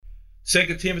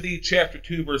2 Timothy chapter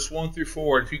 2, verse 1 through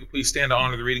 4. And if you could please stand to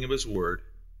honor the reading of his word.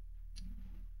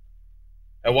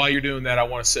 And while you're doing that, I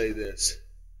want to say this.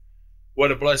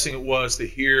 What a blessing it was to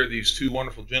hear these two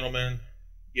wonderful gentlemen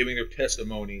giving their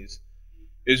testimonies.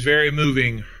 It is very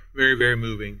moving, very, very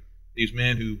moving. These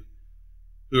men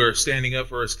who are standing up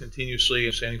for us continuously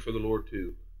and standing for the Lord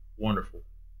too. Wonderful.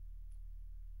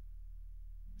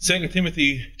 2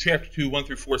 Timothy chapter 2, 1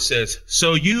 through 4 says,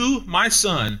 "So you, my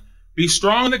son, be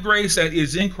strong in the grace that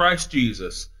is in Christ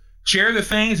Jesus. Share the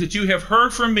things that you have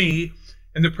heard from me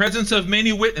in the presence of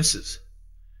many witnesses,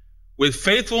 with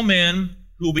faithful men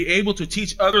who will be able to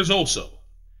teach others also.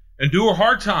 Endure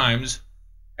hard times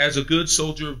as a good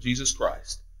soldier of Jesus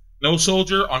Christ. No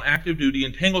soldier on active duty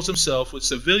entangles himself with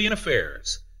civilian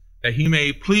affairs, that he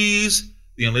may please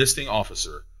the enlisting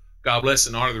officer." God bless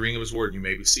and honor the reading of his word. You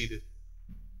may be seated.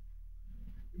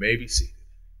 You may be seated.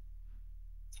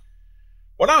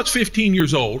 When I was 15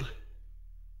 years old,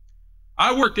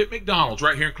 I worked at McDonald's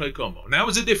right here in Clay Como. And that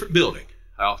was a different building,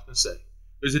 I often say.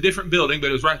 It was a different building,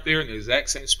 but it was right there in the exact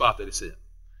same spot that it's in.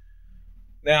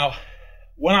 Now,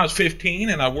 when I was 15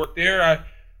 and I worked there, I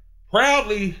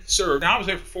proudly served. Now, I was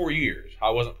there for 4 years. I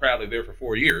wasn't proudly there for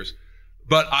 4 years,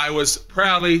 but I was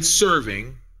proudly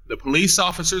serving the police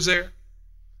officers there,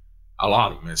 a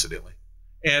lot of them, incidentally,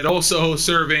 and also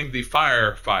serving the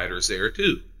firefighters there,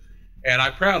 too. And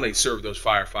I proudly served those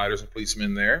firefighters and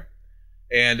policemen there.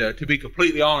 And to be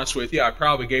completely honest with you, I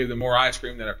probably gave them more ice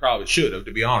cream than I probably should have,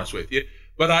 to be honest with you.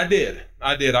 But I did.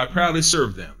 I proudly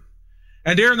served them.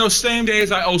 And during those same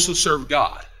days, I also served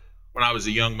God. When I was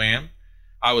a young man,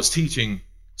 I was teaching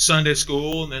Sunday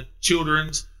school and the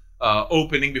children's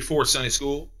opening before Sunday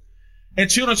school. And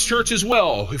children's church as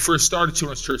well. We first started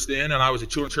children's church then, and I was a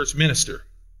children's church minister.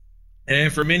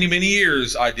 And for many, many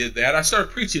years I did that. I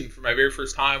started preaching for my very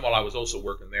first time while I was also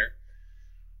working there.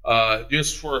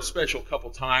 Just for a special couple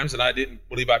times, and I didn't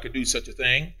believe I could do such a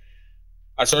thing.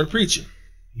 I started preaching.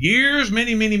 Years,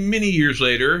 many, many, many years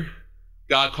later,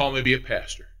 God called me to be a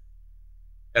pastor.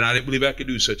 And I didn't believe I could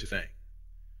do such a thing.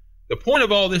 The point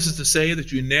of all this is to say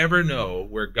that you never know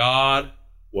where God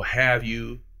will have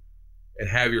you and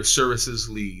have your services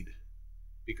lead,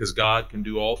 because God can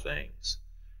do all things.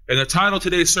 And the title of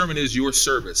today's sermon is Your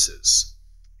Services,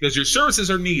 because your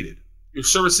services are needed. Your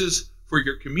services for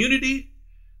your community,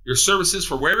 your services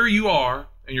for wherever you are,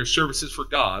 and your services for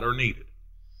God are needed.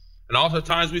 And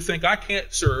oftentimes we think, I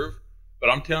can't serve, but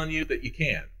I'm telling you that you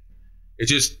can. It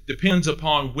just depends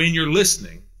upon when you're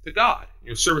listening to God.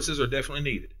 Your services are definitely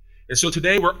needed. And so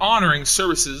today we're honoring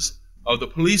services of the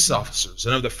police officers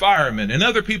and of the firemen and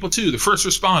other people too, the first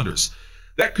responders.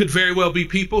 That could very well be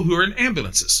people who are in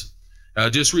ambulances.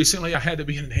 Just recently I had to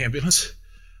be in an ambulance,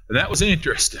 and that was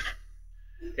interesting.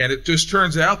 And it just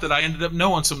turns out that I ended up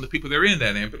knowing some of the people that were in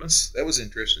that ambulance. That was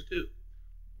interesting too.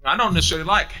 I don't necessarily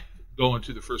like going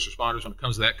to the first responders when it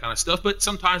comes to that kind of stuff, but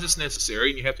sometimes it's necessary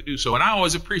and you have to do so. And I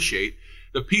always appreciate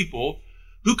the people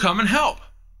who come and help.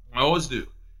 I always do.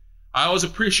 I always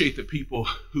appreciate the people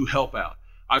who help out.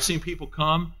 I've seen people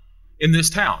come in this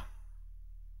town,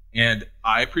 and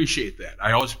I appreciate that.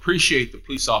 I always appreciate the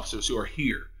police officers who are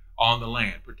here on the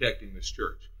land protecting this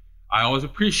church. I always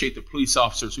appreciate the police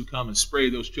officers who come and spray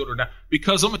those children down,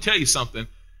 because I'm going to tell you something.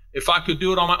 If I could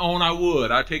do it on my own, I would.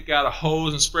 I'd take out a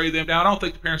hose and spray them down. I don't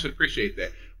think the parents would appreciate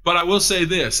that. But I will say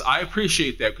this. I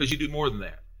appreciate that because you do more than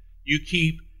that. You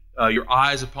keep your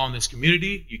eyes upon this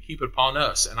community. You keep it upon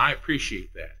us, and I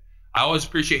appreciate that. I always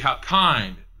appreciate how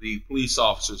kind the police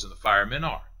officers and the firemen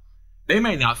are. They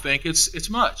may not think it's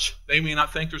much. They may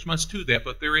not think there's much to that,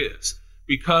 but there is,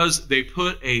 because they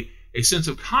put a sense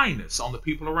of kindness on the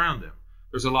people around them.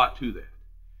 There's a lot to that.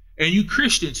 And you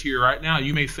Christians here right now,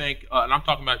 you may think, and I'm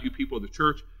talking about you people of the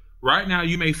church, right now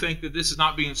you may think that this is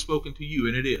not being spoken to you,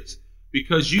 and it is.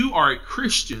 Because you are a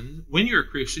Christian. When you're a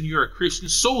Christian, you're a Christian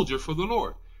soldier for the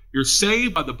Lord. You're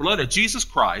saved by the blood of Jesus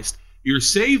Christ. You're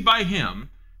saved by Him,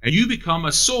 and you become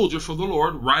a soldier for the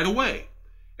Lord right away.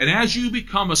 And as you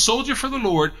become a soldier for the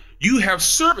Lord, you have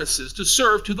services to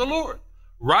serve to the Lord.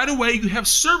 Right away, you have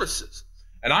services.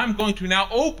 And I'm going to now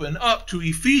open up to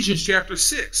Ephesians chapter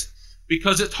 6,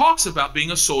 because it talks about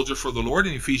being a soldier for the Lord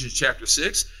in Ephesians chapter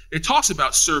 6. It talks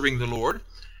about serving the Lord.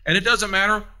 And it doesn't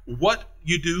matter what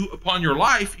you do upon your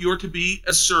life, you are to be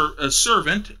a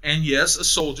servant and, yes, a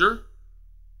soldier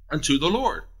unto the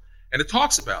Lord. And it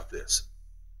talks about this.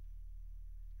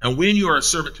 And when you are a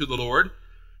servant to the Lord,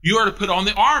 you are to put on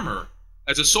the armor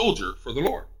as a soldier for the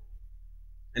Lord.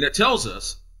 And it tells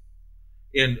us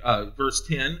in verse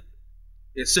 10,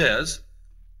 it says,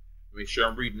 let me make sure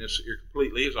I'm reading this here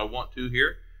completely as I want to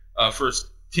here. Verse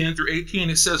 10 through 18,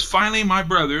 it says, "Finally, my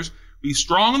brothers, be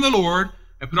strong in the Lord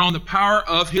and put on the power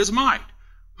of his might.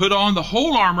 Put on the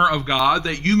whole armor of God,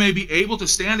 that you may be able to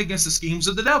stand against the schemes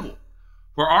of the devil.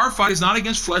 For our fight is not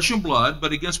against flesh and blood,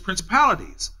 but against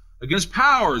principalities, against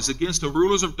powers, against the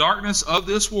rulers of darkness of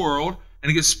this world, and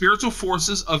against spiritual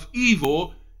forces of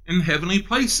evil in heavenly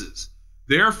places.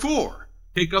 Therefore,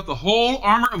 take up the whole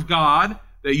armor of God,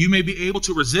 that you may be able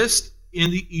to resist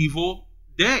in the evil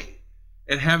day.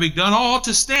 And having done all,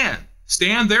 to stand.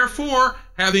 Stand therefore,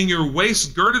 having your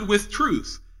waist girded with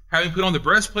truth, having put on the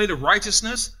breastplate of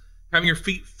righteousness, having your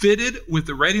feet fitted with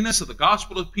the readiness of the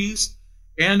gospel of peace,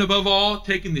 and above all,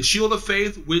 taking the shield of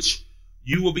faith, which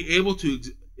you will be able to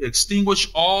extinguish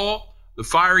all the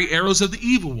fiery arrows of the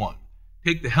evil one.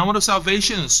 Take the helmet of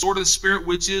salvation and the sword of the Spirit,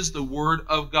 which is the word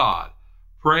of God.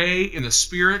 Pray in the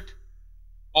Spirit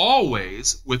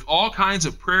always with all kinds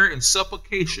of prayer and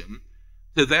supplication.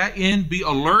 To that end, be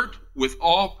alert with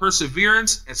all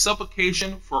perseverance and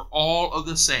supplication for all of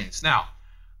the saints. Now,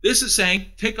 this is saying,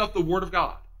 take up the word of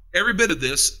God. Every bit of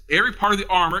this, every part of the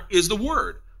armor is the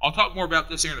word. I'll talk more about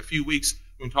this here in a few weeks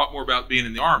when we talk more about being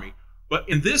in the army. But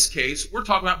in this case, we're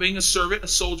talking about being a servant, a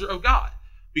soldier of God,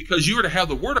 because you are to have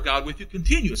the word of God with you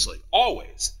continuously,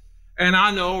 always. And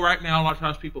I know right now a lot of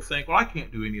times people think, well, I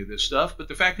can't do any of this stuff. But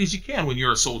the fact is you can when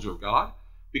you're a soldier of God,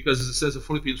 because as it says in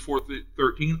Philippians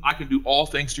 4:13, I can do all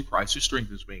things through Christ who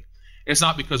strengthens me. It's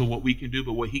not because of what we can do,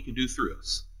 but what he can do through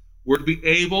us. We're to be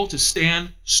able to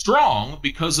stand strong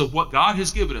because of what God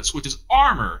has given us, which is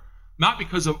armor, not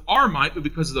because of our might, but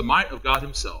because of the might of God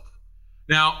himself.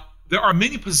 Now, there are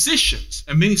many positions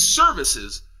and many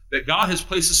services that God has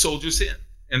placed the soldiers in,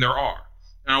 and there are.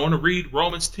 And I want to read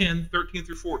Romans 10:13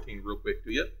 through 14 real quick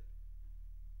to you.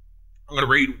 I'm going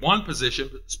to read one position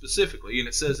specifically, and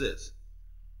it says this.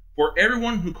 For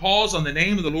everyone who calls on the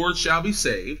name of the Lord shall be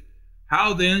saved.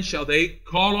 How then shall they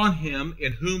call on him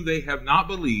in whom they have not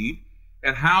believed?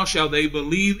 And how shall they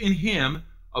believe in him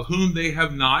of whom they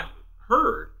have not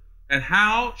heard? And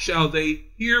how shall they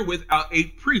hear without a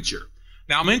preacher?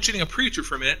 Now, I'm mentioning a preacher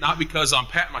for a minute, not because I'm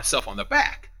patting myself on the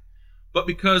back, but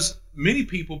because many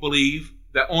people believe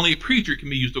that only a preacher can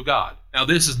be used of God. Now,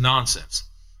 this is nonsense.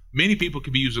 Many people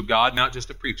can be used of God, not just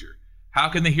a preacher. How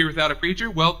can they hear without a preacher?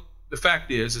 Well, the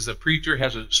fact is a preacher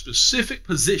has a specific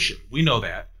position. We know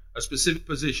that, a specific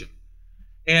position.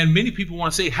 And many people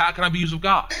want to say, how can I be used of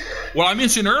God? Well, I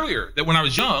mentioned earlier that when I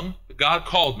was young, God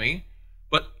called me,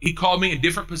 but he called me in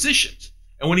different positions.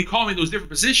 And when he called me in those different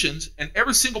positions, and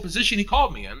every single position he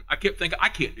called me in, I kept thinking, I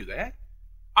can't do that.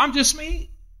 I'm just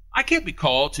me. I can't be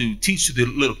called to teach to the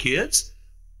little kids.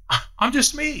 I'm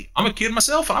just me. I'm a kid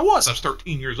myself, and I was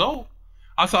 13 years old.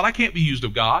 I thought I can't be used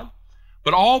of God.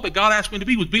 But all that God asked me to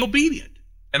be was be obedient.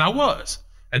 And I was.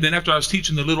 And then after I was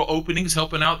teaching the little openings,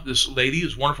 helping out this lady,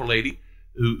 this wonderful lady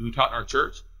who taught in our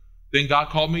church, then God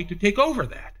called me to take over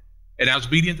that. And I was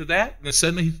obedient to that. And then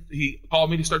suddenly he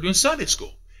called me to start doing Sunday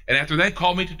school. And after that, he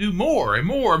called me to do more and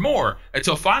more and more.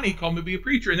 Until finally, he called me to be a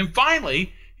preacher. And then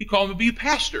finally, he called me to be a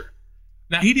pastor.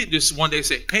 Now, he didn't just one day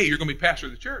say, hey, you're going to be pastor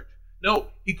of the church. No,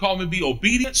 he called me to be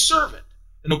obedient servant,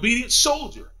 an obedient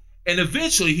soldier. And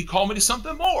eventually, he called me to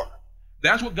something more.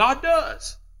 That's what God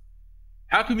does.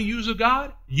 How can we use of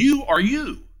God? You are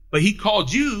you. But he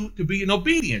called you to be an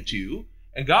obedient you,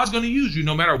 and God's going to use you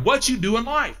no matter what you do in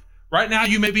life. Right now,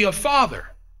 you may be a father,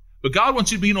 but God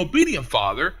wants you to be an obedient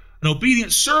father, an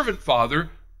obedient servant father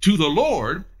to the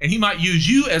Lord, and he might use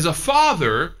you as a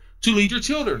father to lead your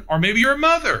children. Or maybe you're a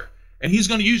mother, and he's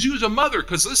going to use you as a mother,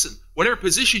 because listen, whatever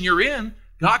position you're in,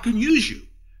 God can use you.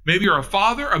 Maybe you're a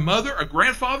father, a mother, a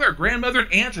grandfather, a grandmother,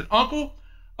 an aunt, an uncle,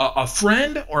 a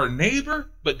friend or a neighbor,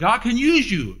 but God can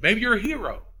use you. Maybe you're a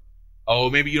hero.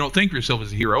 Oh, maybe you don't think of yourself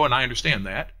as a hero, and I understand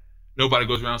that. Nobody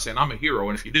goes around saying, I'm a hero,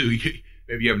 and if you do,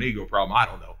 maybe you have an ego problem. I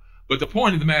don't know. But the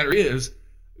point of the matter is,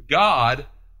 God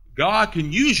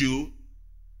can use you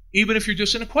even if you're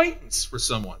just an acquaintance for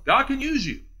someone. God can use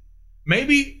you.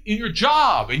 Maybe in your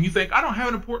job, and you think, I don't have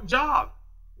an important job.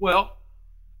 Well,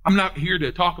 I'm not here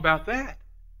to talk about that,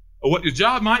 or what your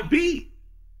job might be.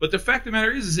 But the fact of the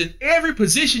matter is in every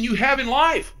position you have in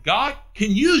life, God can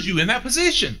use you in that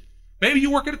position. Maybe you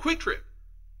work at a Quick Trip,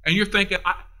 and you're thinking,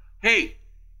 hey,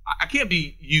 I can't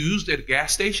be used at a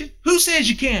gas station. Who says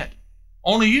you can't?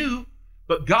 Only you.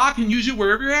 But God can use you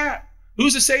wherever you're at.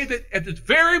 Who's to say that at the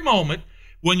very moment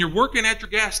when you're working at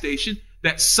your gas station,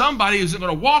 that somebody is going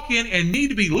to walk in and need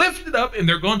to be lifted up, and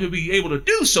they're going to be able to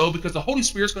do so because the Holy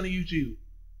Spirit's going to use you?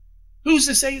 Who's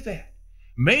to say that?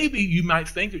 Maybe you might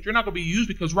think that you're not going to be used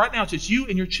because right now it's just you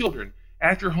and your children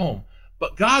at your home.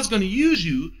 But God's going to use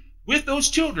you with those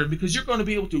children because you're going to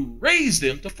be able to raise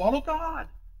them to follow God.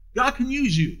 God can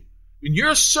use you. When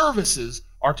your services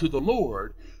are to the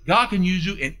Lord, God can use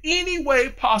you in any way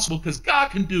possible because God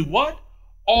can do what?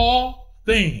 All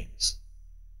things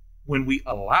when we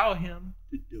allow him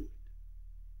to do it.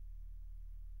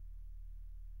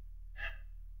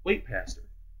 Wait, Pastor,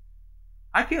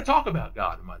 I can't talk about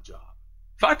God in my job.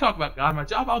 If I talk about God in my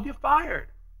job, I'll get fired.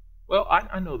 Well,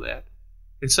 I know that.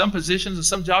 In some positions and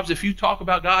some jobs, if you talk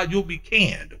about God, you'll be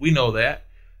canned. We know that.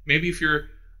 Maybe if you're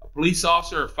a police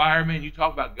officer or a fireman, you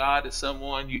talk about God to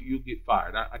someone, you'll get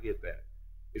fired. I get that.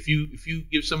 If you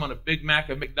give someone a Big Mac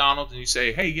at McDonald's and you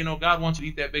say, hey, God wants you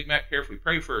to eat that Big Mac carefully,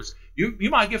 pray first, you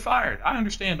might get fired. I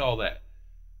understand all that.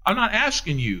 I'm not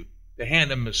asking you to hand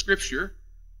them a scripture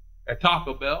at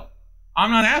Taco Bell.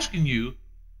 I'm not asking you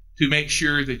to make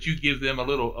sure that you give them a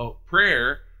little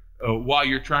prayer while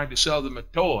you're trying to sell them a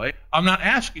toy. I'm not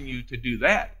asking you to do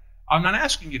that. I'm not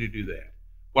asking you to do that.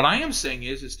 What I am saying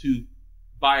is to,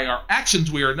 by our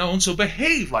actions we are known, so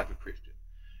behave like a Christian.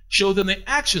 Show them the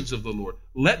actions of the Lord.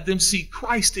 Let them see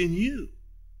Christ in you.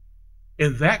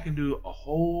 And that can do a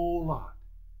whole lot.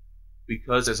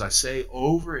 Because as I say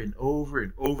over and over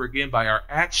and over again, by our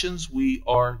actions we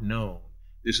are known.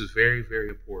 This is very, very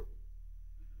important.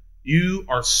 You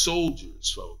are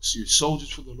soldiers, folks. You're soldiers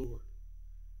for the Lord.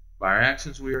 By our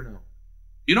actions we are known.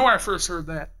 You know where I first heard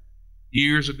that?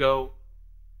 Years ago.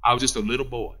 I was just a little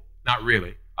boy. Not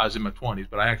really. I was in my 20s,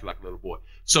 but I acted like a little boy.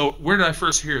 So where did I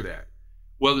first hear that?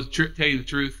 Well, to tell you the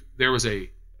truth, there was a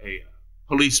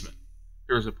policeman.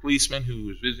 There was a policeman who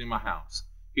was visiting my house.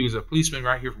 He was a policeman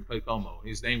right here from Clay Como.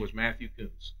 His name was Matthew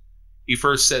Coons. He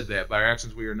first said that, by our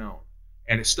actions we are known.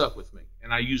 And it stuck with me.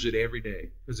 And I use it every day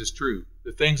because it's true.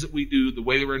 The things that we do, the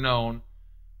way that we're known,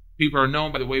 people are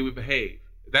known by the way we behave.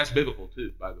 That's biblical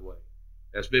too, by the way.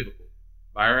 That's biblical.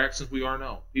 By our actions we are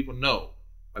known. People know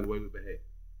by the way we behave.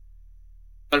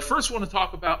 But I first want to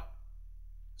talk about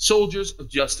soldiers of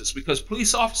justice, because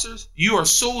police officers, you are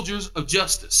soldiers of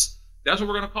justice. That's what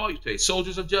we're going to call you today,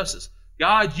 soldiers of justice.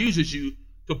 God uses you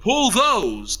to pull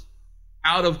those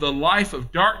out of the life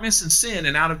of darkness and sin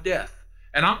and out of death.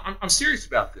 And I'm serious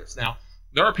about this. Now,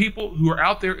 there are people who are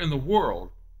out there in the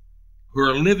world who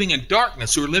are living in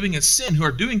darkness, who are living in sin, who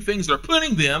are doing things that are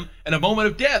putting them in a moment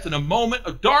of death, in a moment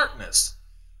of darkness.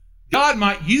 God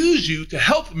might use you to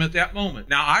help them at that moment.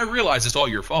 Now, I realize it's all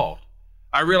your fault.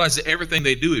 I realize that everything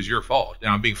they do is your fault.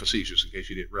 Now, I'm being facetious in case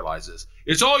you didn't realize this.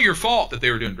 It's all your fault that they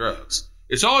were doing drugs.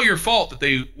 It's all your fault that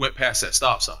they went past that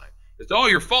stop sign. It's all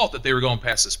your fault that they were going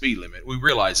past the speed limit. We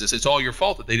realize this. It's all your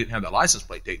fault that they didn't have the license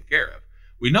plate taken care of.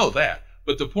 We know that.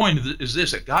 But the point is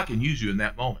this, that God can use you in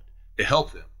that moment to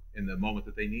help them in the moment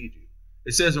that they need you.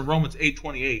 It says in Romans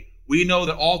 8:28, we know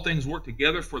that all things work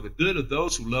together for the good of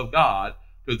those who love God,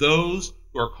 to those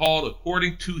who are called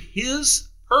according to his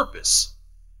purpose.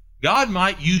 God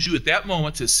might use you at that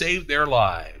moment to save their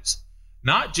lives,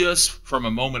 not just from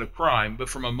a moment of crime, but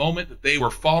from a moment that they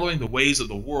were following the ways of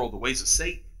the world, the ways of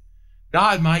Satan.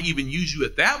 God might even use you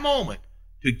at that moment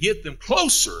to get them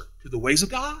closer to the ways of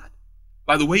God,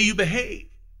 by the way you behave,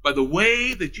 by the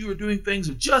way that you are doing things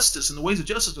of justice, and the ways of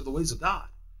justice are the ways of God.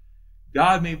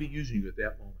 God may be using you at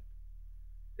that moment.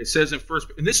 It says in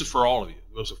first, and this is for all of you,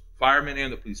 both the firemen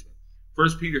and the policemen,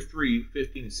 1 Peter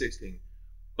 3:15 and 16.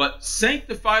 But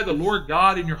sanctify the Lord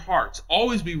God in your hearts.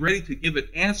 Always be ready to give an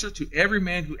answer to every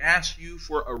man who asks you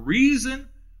for a reason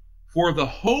for the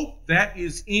hope that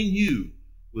is in you,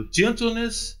 with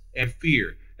gentleness and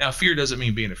fear. Now, fear doesn't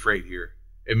mean being afraid here.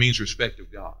 It means respect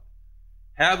of God.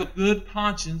 Have a good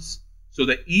conscience, so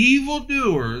that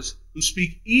evildoers who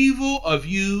speak evil of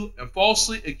you and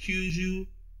falsely accuse your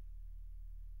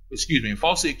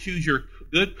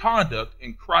good conduct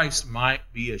in Christ might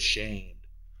be ashamed.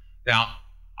 Now,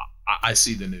 I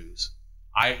see the news.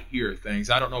 I hear things.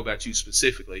 I don't know about you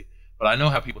specifically, but I know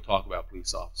how people talk about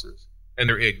police officers, and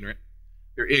they're ignorant.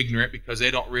 They're ignorant because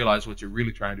they don't realize what you're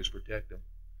really trying to do is protect them.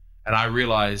 And I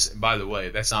realize, and by the way,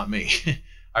 that's not me.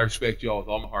 I respect you all with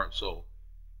all my heart and soul.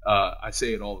 I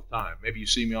say it all the time. Maybe you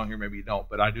see me on here, maybe you don't,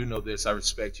 but I do know this. I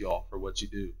respect you all for what you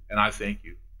do, and I thank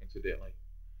you, incidentally.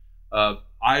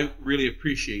 I really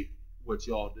appreciate what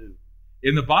you all do.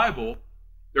 In the Bible,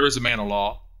 there is a man of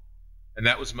law, and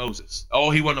that was Moses.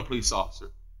 Oh, he wasn't a police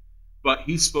officer, but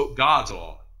he spoke God's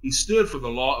law. He stood for the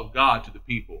law of God to the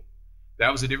people.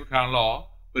 That was a different kind of law,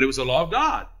 but it was the law of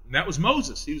God, and that was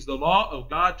Moses. He was the law of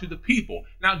God to the people.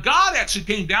 Now, God actually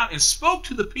came down and spoke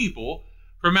to the people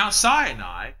from Mount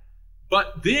Sinai,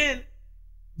 but then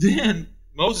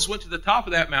Moses went to the top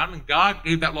of that mountain, and God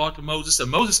gave that law to Moses, and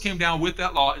Moses came down with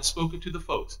that law and spoke it to the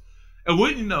folks. And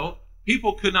wouldn't you know,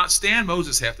 people could not stand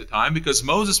Moses half the time, because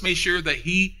Moses made sure that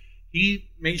he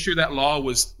made sure that law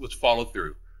was followed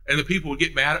through. And the people would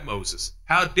get mad at Moses.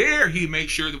 How dare he make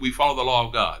sure that we follow the law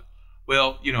of God?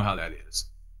 Well, you know how that is.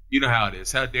 You know how it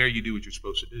is. How dare you do what you're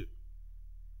supposed to do?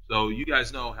 So you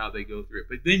guys know how they go through it.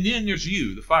 But then there's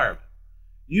you, the fireman.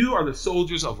 You are the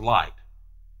soldiers of light.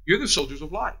 You're the soldiers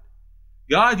of light.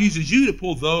 God uses you to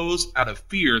pull those out of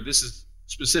fear. This is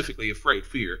specifically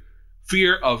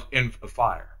fear of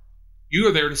fire. You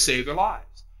are there to save their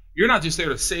lives. You're not just there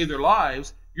to save their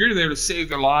lives. You're there to save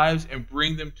their lives and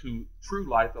bring them to true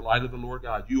light, the light of the Lord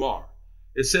God. You are.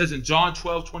 It says in John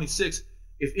 12:26,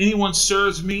 if anyone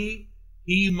serves me,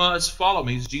 he must follow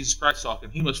me. This is Jesus Christ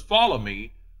talking. He must follow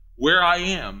me where I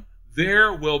am.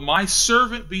 There will my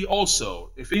servant be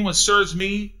also. If anyone serves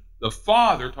me, the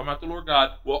Father, talking about the Lord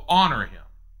God, will honor him.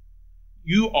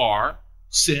 You are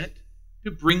sent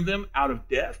to bring them out of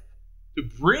death, at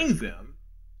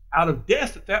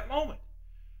that moment.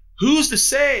 Who's to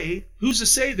say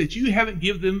that you haven't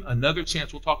given them another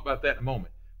chance? We'll talk about that in a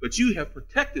moment. But you have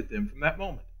protected them from that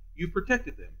moment. You've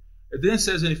protected them. It then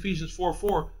says in Ephesians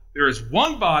 4:4, there is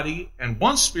one body and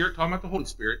one Spirit, talking about the Holy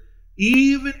Spirit,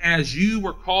 even as you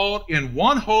were called in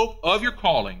one hope of your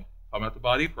calling, talking about the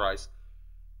body of Christ.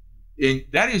 And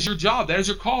that is your job. That is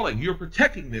your calling. You're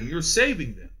protecting them. You're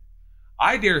saving them.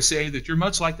 I dare say that you're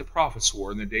much like the prophets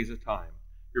were in the days of time.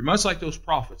 You're much like those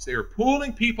prophets. They are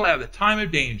pulling people out of the time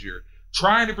of danger,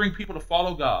 trying to bring people to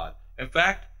follow God. In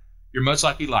fact, you're much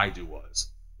like Elijah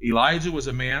was. Elijah was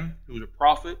a man who was a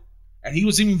prophet, and he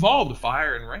was involved with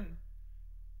fire and rain.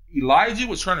 Elijah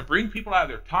was trying to bring people out of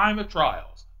their time of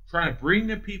trials, trying to bring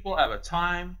the people out of a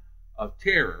time of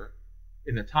terror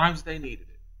in the times they needed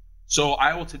it. So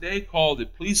I will today call the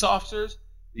police officers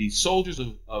the soldiers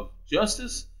of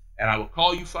justice, and I will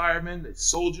call you firemen the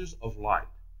soldiers of light.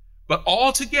 But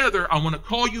all together, I want to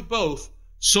call you both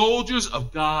soldiers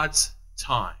of God's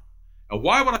time. And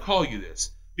why would I call you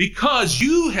this? Because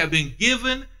you've been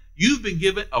given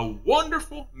a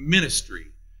wonderful ministry.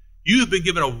 You've been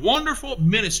given a wonderful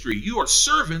ministry. You are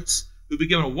servants who've been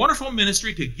given a wonderful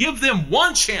ministry to give them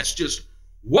one chance, just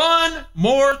one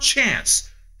more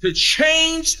chance to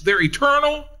change their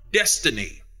eternal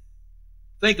destiny.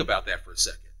 Think about that for a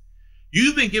second.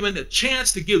 You've been given a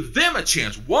chance to give them a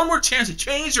chance, one more chance to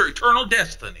change their eternal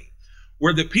destiny,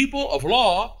 where the people of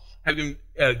law have been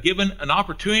given an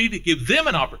opportunity to give them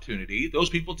an opportunity, those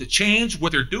people, to change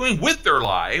what they're doing with their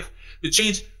life, to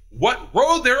change what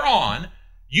road they're on.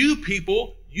 You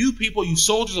people, you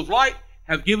soldiers of light,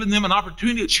 have given them an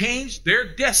opportunity to change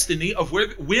their destiny of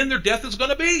when their death is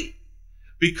going to be.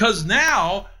 Because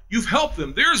now you've helped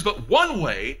them. There's but one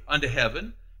way unto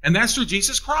heaven, and that's through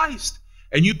Jesus Christ.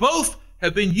 And you both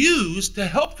have been used to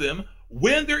help them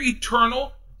when their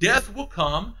eternal death will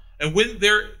come and when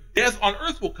their death on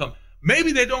earth will come.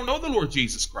 Maybe they don't know the Lord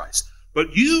Jesus Christ,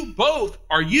 but you both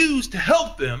are used to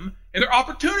help them in their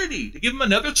opportunity, to give them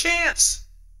another chance.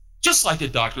 Just like the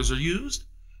doctors are used,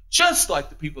 just like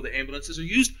the people, the ambulances are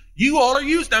used, you all are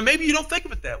used. Now, maybe you don't think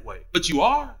of it that way, but you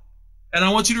are. And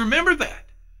I want you to remember that.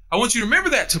 I want you to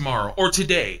remember that tomorrow or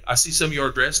today. I see some of you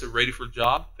are dressed, they're ready for a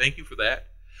job. Thank you for that.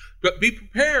 But be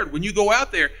prepared when you go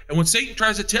out there, and when Satan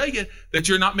tries to tell you that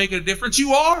you're not making a difference,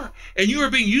 you are. And you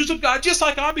are being used of God just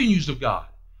like I'm being used of God,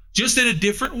 just in a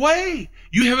different way.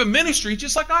 You have a ministry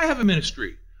just like I have a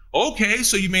ministry. Okay,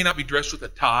 so you may not be dressed with a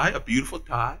tie, a beautiful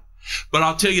tie, but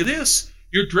I'll tell you this,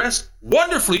 you're dressed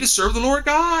wonderfully to serve the Lord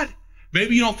God.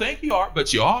 Maybe you don't think you are,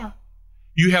 but you are.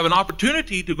 You have an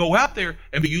opportunity to go out there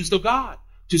and be used of God,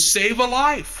 to save a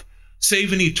life,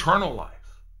 save an eternal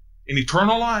life. An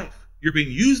eternal life. You're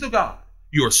being used of God.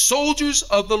 You are soldiers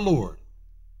of the Lord.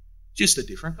 Just a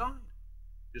different kind.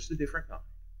 Just a different kind.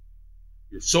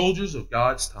 You're soldiers of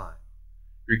God's time.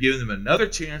 You're giving them another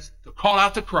chance to call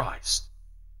out to Christ.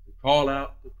 To call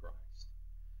out to Christ.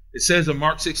 It says in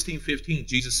Mark 16:15,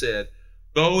 Jesus said,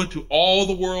 go into all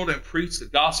the world and preach the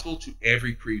gospel to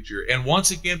every creature. And once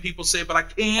again, people say, but I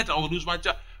can't. I'll lose my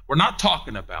job. We're not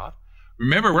talking about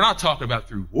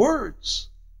through words.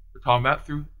 We're talking about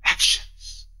through actions.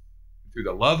 Through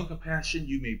the love and compassion,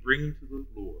 you may bring them to the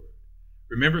Lord.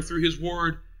 Remember, through His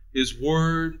word is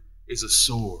a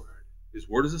sword. His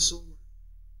word is a sword.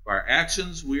 By our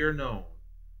actions, we are known.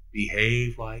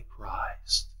 Behave like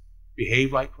Christ.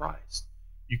 Behave like Christ.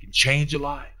 You can change a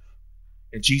life.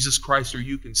 And Jesus Christ or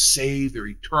you can save their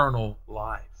eternal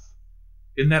life.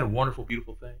 Isn't that a wonderful,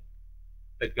 beautiful thing?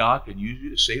 That God can use you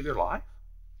to save their life?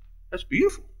 That's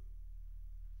beautiful.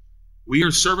 We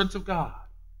are servants of God.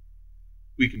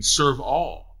 We can serve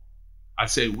all. I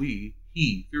say we,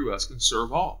 He, through us, can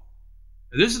serve all.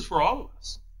 And this is for all of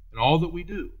us and all that we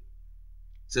do.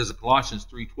 It says in Colossians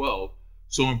 3:12,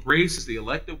 so embrace as the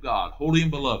elect of God, holy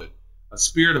and beloved, a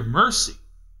spirit of mercy,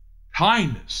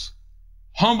 kindness,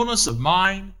 humbleness of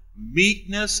mind,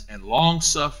 meekness, and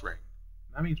long-suffering.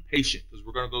 That means patient, because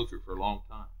we're going to go through for a long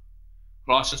time.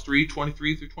 Colossians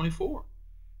 3:23-24.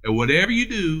 And whatever you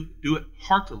do, do it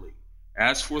heartily,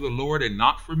 as for the Lord and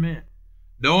not for men,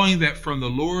 knowing that from the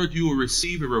Lord you will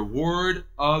receive a reward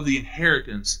of the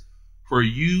inheritance, for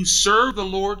you serve the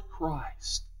Lord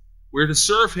Christ. We're to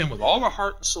serve him with all our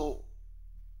heart and soul.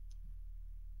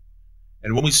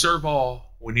 And when we serve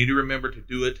all, we need to remember to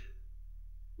do it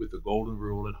with the golden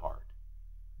rule at heart.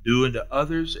 Do unto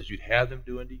others as you'd have them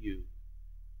do unto you.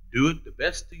 Do it the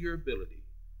best of your ability.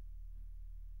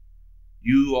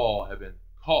 You all have been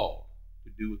called to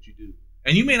do what you do.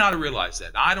 And you may not have realized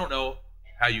that. Now, I don't know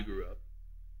how you grew up.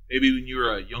 Maybe when you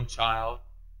were a young child,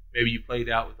 maybe you played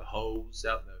out with the hose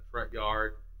out in the front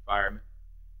yard, fireman.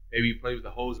 Maybe you played with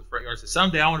the hose in the front yard and said,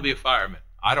 someday I want to be a fireman.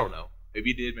 I don't know. Maybe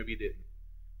you did, maybe you didn't.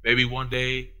 Maybe one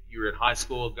day you were in high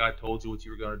school and God told you what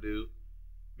you were going to do.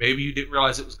 Maybe you didn't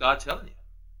realize it was God telling you.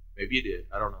 Maybe you did.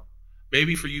 I don't know.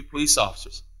 Maybe for you police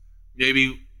officers,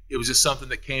 maybe it was just something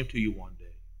that came to you one day.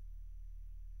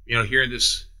 You know, hearing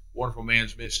this wonderful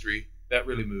man's mystery, that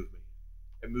really moved me.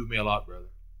 It moved me a lot, brother.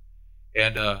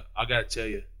 And I got to tell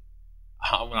you,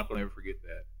 I'm not going to ever forget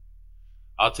that.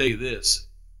 I'll tell you this.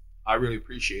 I really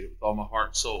appreciate it with all my heart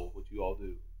and soul, what you all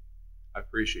do. I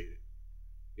appreciate it.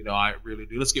 You know, I really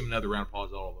do. Let's give them another round of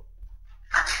applause, all of them.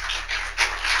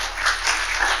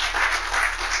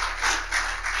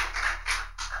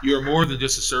 You are more than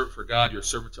just a servant for God. You're a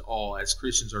servant to all, as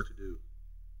Christians are to do.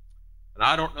 And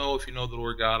I don't know if you know the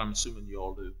Lord God. I'm assuming you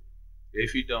all do.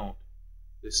 If you don't,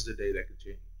 this is a day that can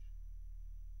change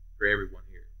for everyone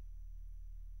here.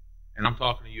 And I'm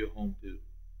talking to you at home too.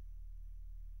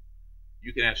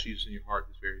 You can ask Jesus in your heart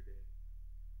this very day.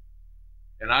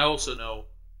 And I also know,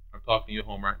 I'm talking to you at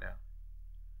home right now,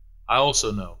 I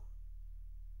also know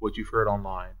what you've heard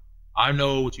online. I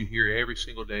know what you hear every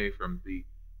single day from the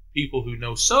people who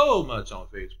know so much on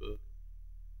Facebook,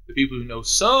 the people who know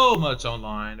so much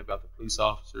online about the police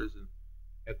officers, and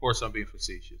of course I'm being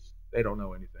facetious. They don't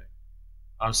know anything.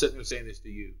 I'm sitting there saying this to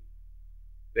you.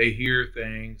 They hear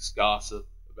things, gossip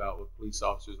about what police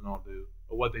officers and all do,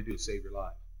 or what they do to save your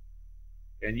life.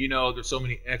 And you know, there's so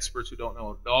many experts who don't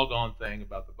know a doggone thing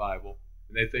about the Bible,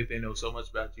 and they think they know so much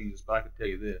about Jesus, but I can tell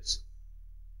you this.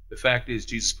 The fact is,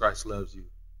 Jesus Christ loves you.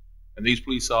 And these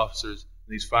police officers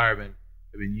and these firemen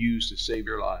have been used to save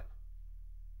your life.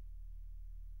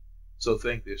 So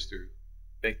think this through.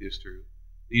 Think this through.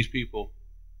 These people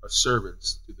are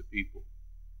servants to the people.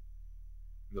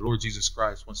 And the Lord Jesus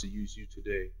Christ wants to use you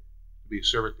today to be a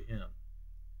servant to him,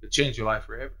 to change your life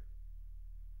forever.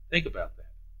 Think about that.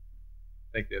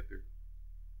 Think that through.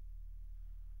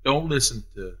 Don't listen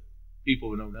to people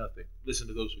who know nothing. Listen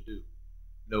to those who do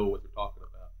know what they're talking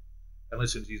about. And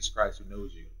listen to Jesus Christ who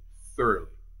knows you thoroughly.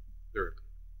 Thoroughly.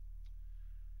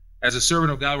 As a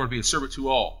servant of God, we're to be a servant to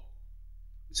all.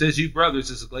 It says, you brothers,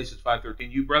 this is Galatians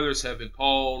 5:13, you brothers have been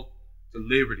called to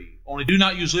liberty. Only do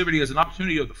not use liberty as an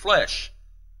opportunity of the flesh,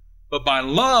 but by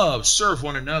love serve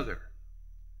one another.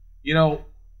 You know,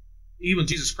 even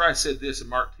Jesus Christ said this in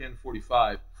Mark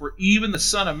 10:45, for even the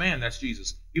Son of Man, that's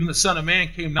Jesus, even the Son of Man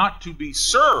came not to be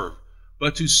served,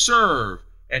 but to serve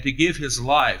and to give his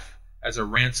life as a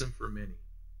ransom for many.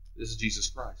 This is Jesus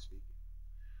Christ speaking.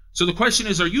 So the question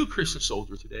is, are you a Christian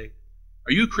soldier today?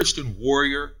 Are you a Christian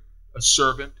warrior, a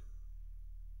servant?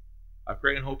 I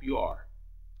pray and hope you are.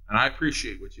 And I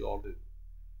appreciate what you all do. It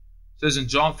says in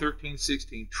John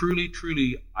 13:16, truly,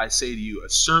 truly, I say to you, a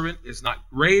servant is not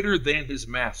greater than his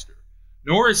master,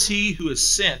 nor is he who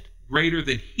is sent greater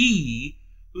than he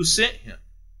who sent him.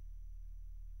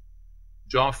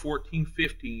 John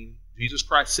 14:15, Jesus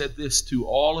Christ said this to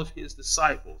all of his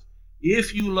disciples,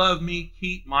 if you love me,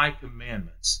 keep my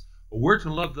commandments. But we're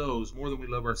to love those more than we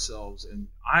love ourselves. And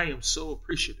I am so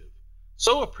appreciative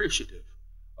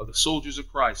of the soldiers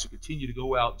of Christ who continue to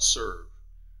go out and serve,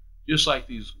 just like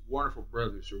these wonderful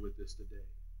brothers who are with us today.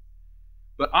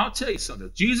 But I'll tell you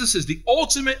something. Jesus is the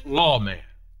ultimate lawman,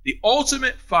 the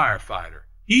ultimate firefighter.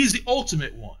 He's the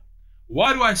ultimate one.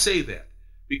 Why do I say that?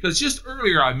 Because just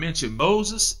earlier I mentioned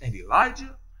Moses and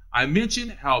Elijah. I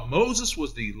mentioned how Moses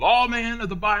was the lawman of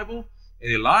the Bible,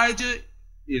 and Elijah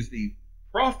is the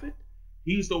prophet.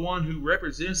 He's the one who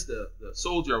represents the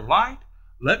soldier of light.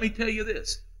 Let me tell you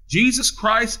this. Jesus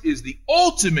Christ is the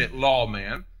ultimate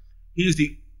lawman. He is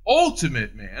the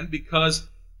ultimate man because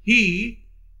he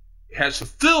has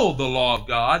fulfilled the law of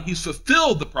God. He's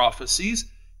fulfilled the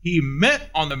prophecies. He met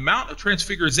on the Mount of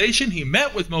Transfiguration. He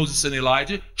met with Moses and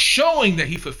Elijah, showing that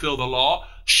he fulfilled the law,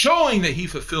 showing that he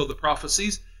fulfilled the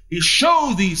prophecies. He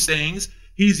showed these things.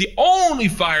 He's the only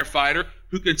firefighter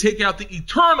who can take out the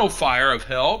eternal fire of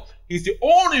hell. He's the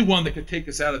only one that can take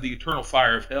us out of the eternal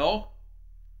fire of hell.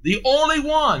 The only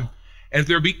one. And if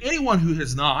there be anyone who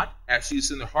has not asked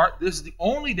Jesus in their heart, this is the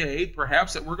only day,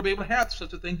 perhaps, that we're going to be able to have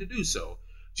such a thing to do so.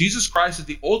 Jesus Christ is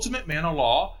the ultimate man of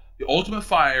law, the ultimate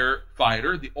fighter,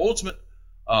 the ultimate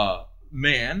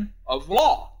man of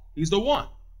law. He's the one,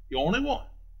 the only one.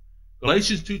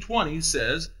 Galatians 2:20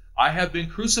 says, I have been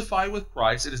crucified with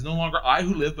Christ. It is no longer I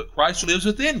who live, but Christ who lives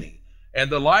within me. And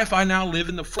the life I now live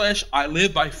in the flesh, I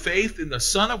live by faith in the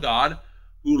Son of God,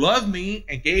 who loved me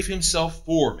and gave himself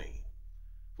for me.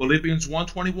 Philippians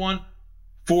 1:21,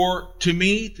 for to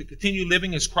me, to continue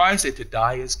living as Christ and to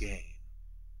die as gain.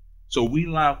 So we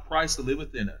allow Christ to live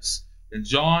within us. In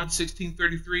John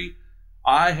 16:33,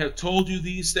 I have told you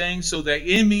these things so that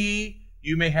in me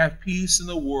you may have peace in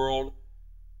the world.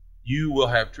 You will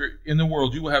have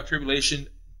tribulation,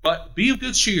 but be of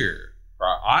good cheer, for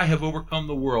I have overcome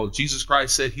the world. Jesus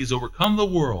Christ said he's overcome the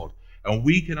world, and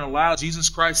we can allow Jesus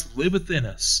Christ to live within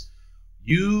us.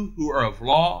 You who are of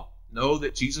law, know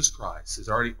that Jesus Christ has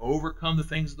already overcome the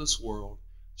things of this world.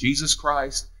 Jesus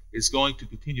Christ is going to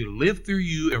continue to live through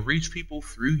you and reach people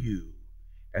through you.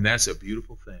 And that's a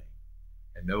beautiful thing.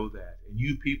 And know that. And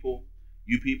you people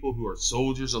who are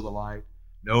soldiers of the light,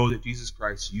 know that Jesus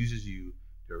Christ uses you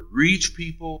to reach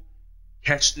people,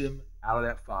 catch them out of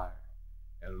that fire.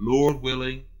 And Lord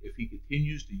willing, if he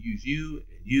continues to use you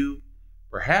and you,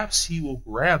 perhaps he will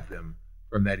grab them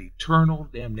from that eternal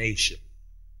damnation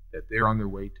that they're on their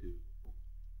way to.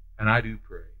 And I do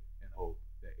pray and hope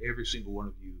that every single one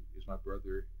of you is my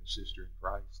brother and sister in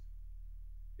Christ.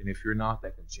 And if you're not,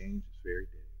 that can change this very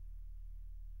day.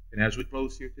 And as we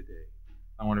close here today,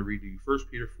 I want to read to you 1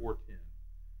 Peter 4:10.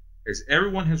 As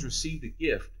everyone has received a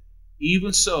gift,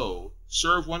 even so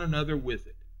serve one another with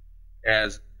it,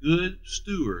 as good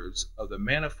stewards of the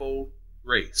manifold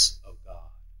grace of God.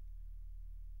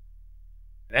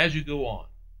 And as you go on,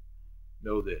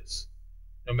 know this.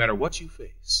 No matter what you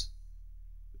face,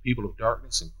 the people of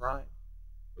darkness and crime,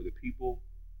 or the people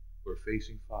who are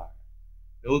facing fire,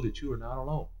 know that you are not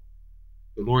alone.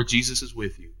 The Lord Jesus is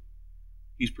with you.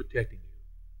 He's protecting you.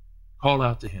 Call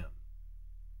out to him.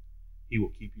 He will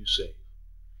keep you safe.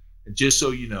 And just so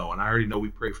you know, and I already know we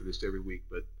pray for this every week,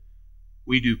 but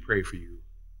we do pray for you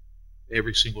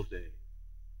every single day.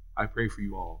 I pray for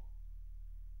you all.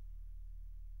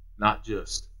 Not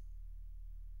just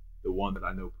the one that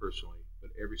I know personally,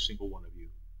 but every single one of you.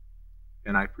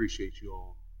 And I appreciate you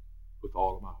all with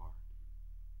all of my heart.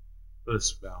 Let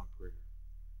us bow in prayer.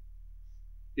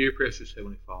 Dear precious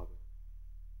Heavenly Father,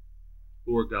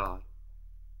 Lord God,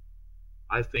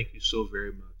 I thank you so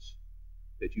very much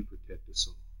that you protect us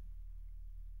all.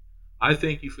 I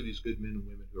thank you for these good men and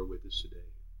women who are with us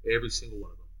today, every single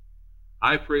one of them.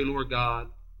 I pray, Lord God,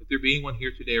 if there be anyone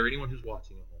here today or anyone who's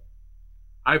watching at home,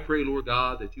 I pray, Lord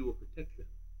God, that you will protect them.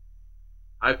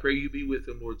 I pray you be with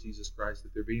them, Lord Jesus Christ,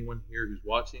 if there be anyone here who's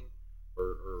watching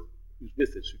or who's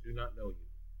with us who do not know you.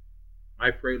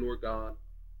 I pray, Lord God,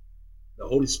 the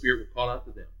Holy Spirit will call out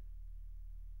to them.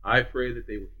 I pray that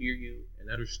they will hear you and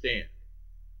understand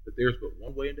that there's but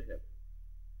one way into heaven.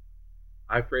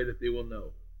 I pray that they will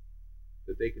know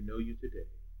that they can know you today.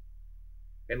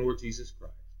 And Lord Jesus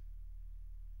Christ,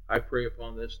 I pray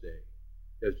upon this day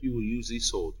that you will use these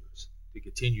soldiers to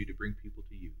continue to bring people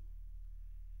to you.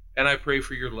 And I pray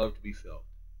for your love to be felt.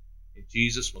 In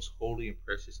Jesus' most holy and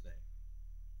precious name,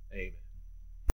 amen.